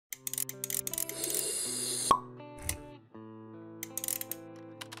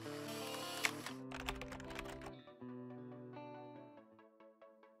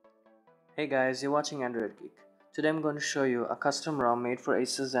Hey guys, you're watching Android Geek. Today I'm going to show you a custom ROM made for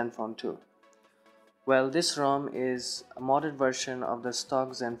Asus Zenfone 2. Well, this ROM is a modded version of the stock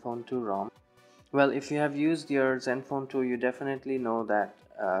Zenfone 2 ROM. Well, if you have used your Zenfone 2, you definitely know that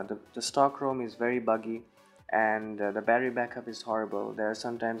the stock ROM is very buggy and the battery backup is horrible. There are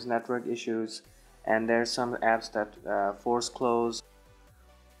sometimes network issues and there are some apps that force close.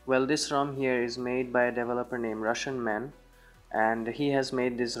 Well, this ROM here is made by a developer named Russian Man, and he has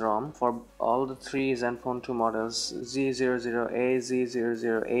made this ROM for all the three Zenfone 2 models Z00A,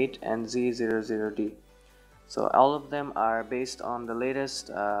 Z008 and Z00D. So all of them are based on the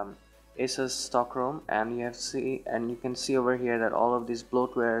latest Asus stock ROM, and you can see over here that all of these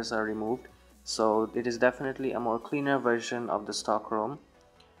bloatwares are removed, so it is definitely a more cleaner version of the stock ROM.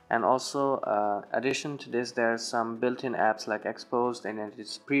 And also addition to this, there are some built-in apps like Exposed, and it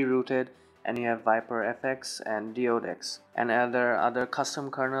is pre-rooted, and you have Viper FX and Diodex and other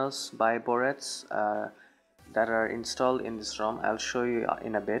custom kernels by Borets that are installed in this ROM. I'll show you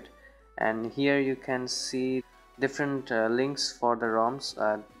in a bit. And here you can see different links for the ROMs.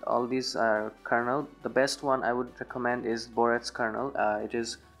 All these are kernel. The best one I would recommend is Borets kernel. It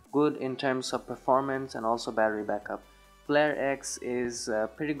is good in terms of performance and also battery backup. FlareX is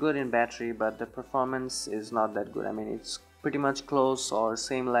pretty good in battery, but the performance is not that good. I mean, it's pretty much close or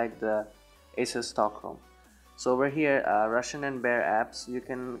same like the Asus stock ROM. So over here, Russian and Bear apps, you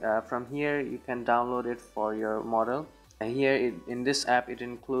can from here you can download it for your model. Here in this app it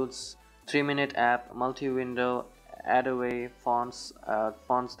includes 3-minute app, multi-window, add away fonts,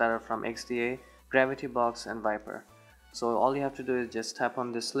 fonts that are from XDA, Gravity Box and Viper. So all you have to do is just tap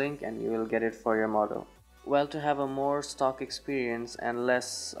on this link and you will get it for your model. Well, to have a more stock experience and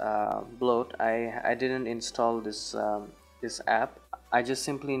less bloat, I didn't install this app. I just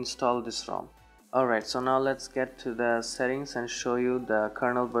simply installed this ROM. Alright, so now let's get to the settings and show you the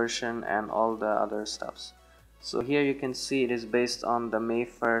kernel version and all the other stuffs. So here you can see it is based on the May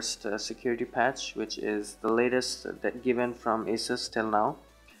 1st security patch, which is the latest that given from Asus till now.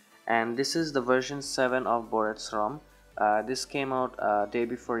 And this is the version 7 of Borets ROM. This came out day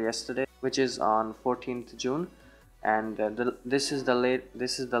before yesterday, which is on 14th June. And this is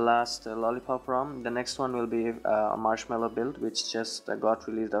the last Lollipop ROM. The next one will be a Marshmallow build, which just got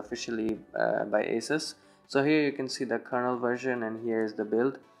released officially by Asus. So here you can see the kernel version, and here is the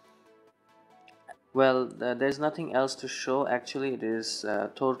build. Well, there's nothing else to show. Actually, it is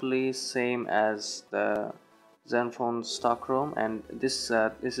totally same as the Zenfone stock ROM, and this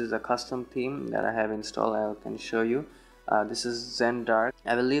is a custom theme that I have installed. I can show you. This is Zen Dark.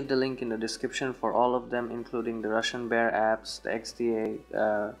 I will leave the link in the description for all of them, including the Russian Bear apps, the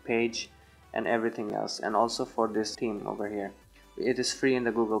XDA page and everything else, and also for this theme over here. It is free in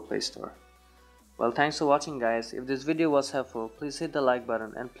the Google Play Store. Well, thanks for watching guys. If this video was helpful, please hit the like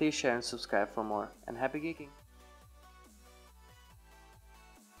button and please share and subscribe for more. And happy geeking!